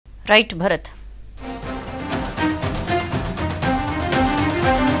Right Bharat.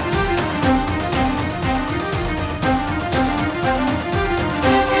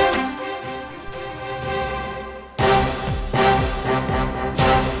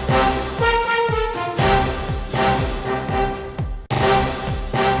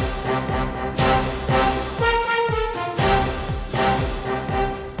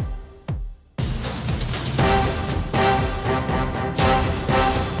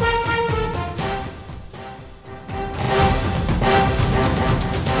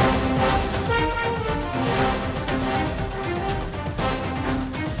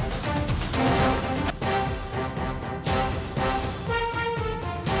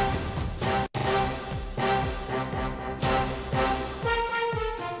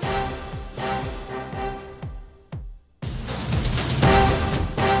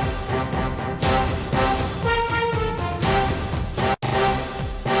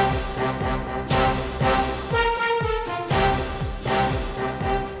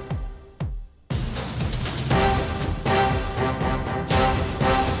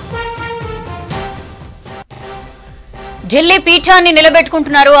 Delhi పీఠాన్ని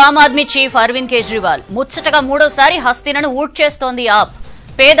నిలబెట్టుకుంటున్నారు Aam Aadmi chief Arvind Kejriwal. ముచ్చటగా మూడోసారి హస్తినను ఊడ్చేస్తోంది ఆప్.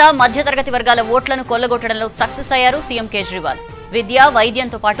 పేద మధ్యతరగతి వర్గాల ఓట్లను కొల్లగొట్టడంలో సక్సెస్ అయ్యారు సీఎం కేజ్రీవాల్. విద్య,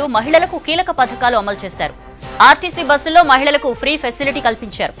 వైద్యంతో పాటు మహిళలకు కీలక పథకాలు అమలు చేశారు. ఆర్టీసీ బస్సుల్లో మహిళలకు ఫ్రీ ఫెసిలిటీ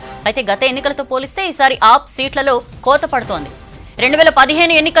కల్పించారు. అయితే గత ఎన్నికలతో పోలిస్తే ఈసారి ఆప్ సీట్లలో కోత పడుతోంది.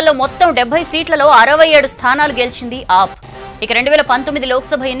 2015 ఎన్నికల్లో మొత్తం 70 సీట్లలో 67 స్థానాలు గెలిచింది ఆప్. ఇక 2019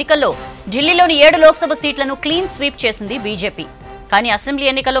 లోక్సభ ఎన్నికల్లో ఢిల్లీలోని 7 లోక్సభ సీట్లను క్లీన్ స్వీప్ చేసింది బీజేపీ. కానీ అసెంబ్లీ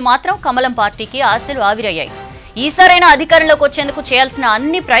ఎన్నికల్లో మాత్రం కమలం పార్టీకి ఆశలు ఆవిరయ్యాయి. ఈసారైనా అధికారంలోకి వచ్చేందుకు చేయాల్సిన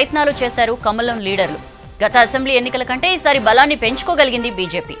అన్ని ప్రయత్నాలు చేశారు కమలం లీడర్లు. గత అసెంబ్లీ ఎన్నికల కంటే ఈసారి బలాన్ని పెంచుకోగలిగింది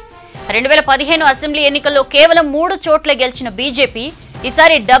బీజేపీ. 2015 అసెంబ్లీ ఎన్నికల్లో కేవలం 3 చోట్ల గెలిచిన బీజేపీ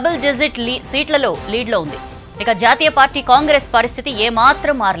ఈసారి డబుల్ డిజిట్ సీట్లలో లీడ్లో ఉంది. ఇక జాతీయ పార్టీ కాంగ్రెస్ పరిస్థితి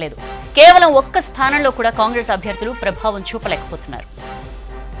ఏమాత్రం మారలేదు. కేవలం ఒక్క స్థానంలో కూడా కాంగ్రెస్ అభ్యర్థులు ప్రభావం చూపలేకపోతున్నారు.